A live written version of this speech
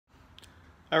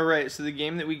Alright, so the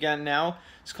game that we got now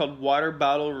is called Water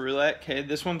Bottle Roulette. Okay,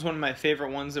 this one's one of my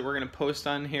favorite ones that we're going to post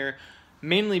on here,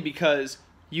 mainly because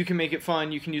you can make it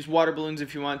fun. You can use water balloons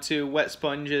if you want to, wet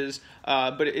sponges,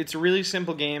 but it's a really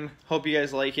simple game. Hope you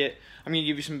guys like it. I'm going to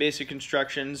give you some basic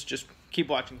instructions. Just keep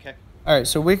watching, okay? Alright,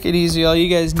 so wicked easy. All you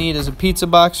guys need is a pizza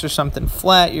box or something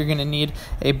flat. You're going to need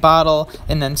a bottle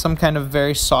and then some kind of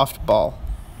very soft ball.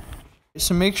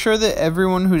 So make sure that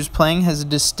everyone who's playing has a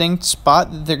distinct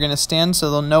spot that they're going to stand so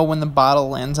they'll know when the bottle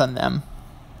lands on them.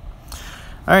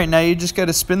 Alright, now you just got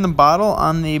to spin the bottle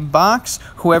on the box.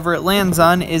 Whoever it lands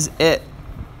on is it.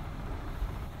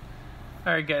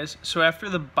 Alright guys, so after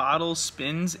the bottle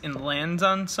spins and lands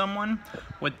on someone,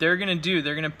 what they're going to do,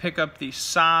 they're going to pick up the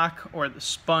sock or the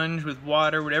sponge with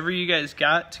water, whatever you guys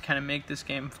got to kind of make this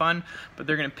game fun, but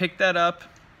they're going to pick that up.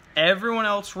 Everyone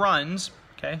else runs.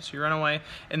 Okay, so you run away,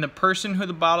 and the person who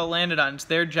the bottle landed on, it's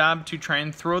their job to try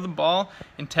and throw the ball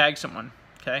and tag someone,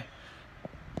 okay?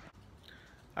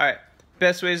 Alright,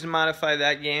 best ways to modify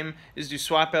that game is to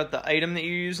swap out the item that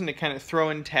you're using to kind of throw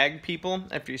and tag people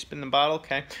after you spin the bottle,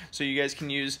 okay? So you guys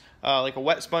can use, like a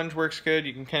wet sponge works good,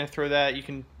 you can kind of throw that, you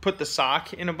can put the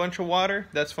sock in a bunch of water,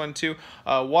 that's fun too.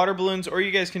 Water balloons, or you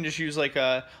guys can just use like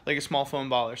a small foam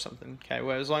ball or something, okay,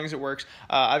 well, as long as it works.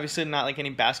 Obviously not like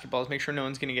any basketballs, make sure no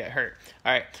one's gonna get hurt.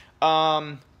 Alright,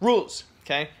 rules,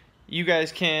 okay? You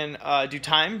guys can do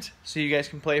timed, so you guys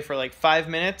can play for like 5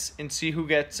 minutes and see who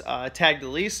gets tagged the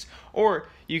least, or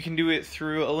you can do it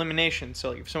through elimination, so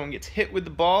like if someone gets hit with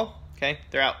the ball, okay,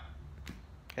 they're out.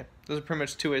 Okay, those are pretty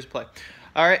much 2 ways to play.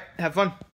 Alright, have fun.